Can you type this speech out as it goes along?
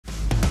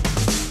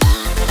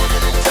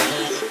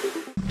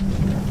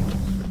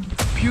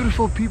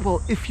Beautiful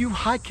people, if you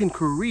hike in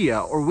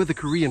Korea or with a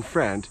Korean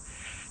friend,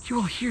 you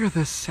will hear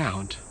this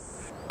sound.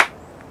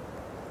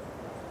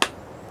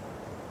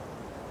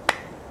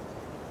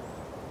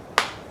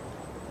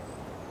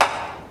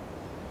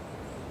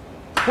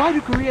 Why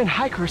do Korean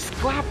hikers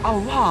clap a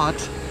lot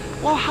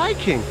while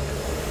hiking?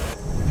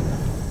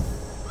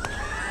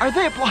 Are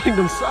they applauding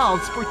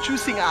themselves for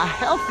choosing a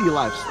healthy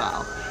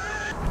lifestyle?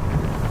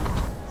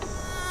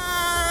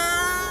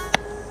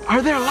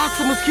 Are there lots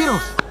of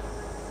mosquitoes?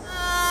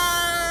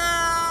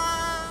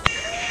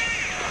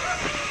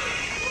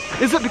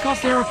 Is it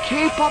because there are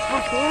K-pop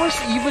performers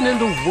even in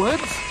the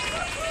woods?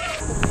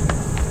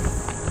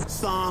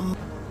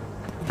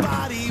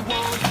 Somebody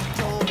once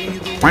told me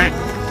the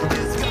world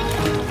is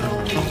gonna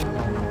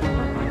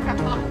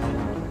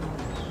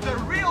The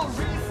real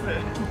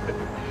reason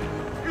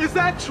is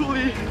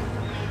actually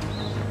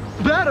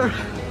better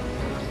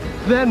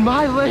than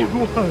my lame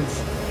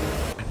ones.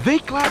 They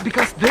clap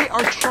because they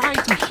are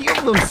trying to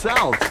heal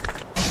themselves.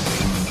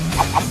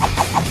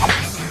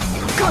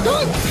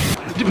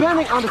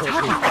 Depending on the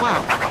type of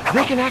clap,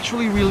 they can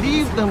actually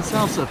relieve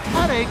themselves of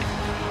headache,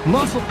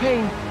 muscle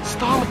pain,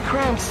 stomach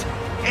cramps,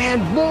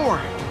 and more.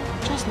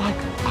 Just like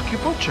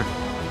acupuncture.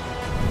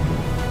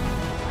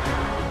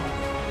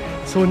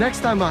 So next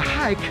time I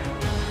hike,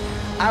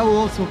 I will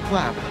also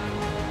clap.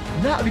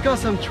 Not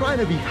because I'm trying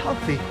to be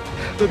healthy,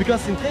 but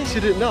because in case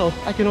you didn't know,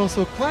 I can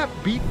also clap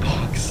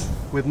beatbox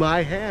with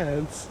my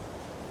hands.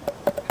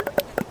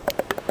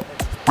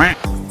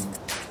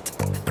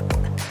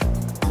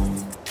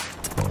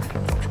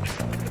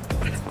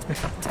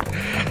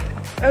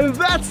 And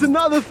that's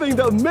another thing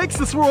that makes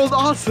this world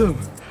awesome.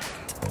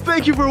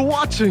 Thank you for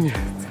watching,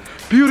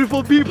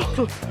 beautiful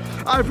people.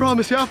 I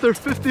promise you after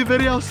 50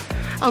 videos,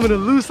 I'm gonna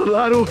lose a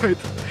lot of weight.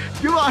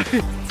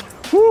 Goodbye.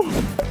 Woo.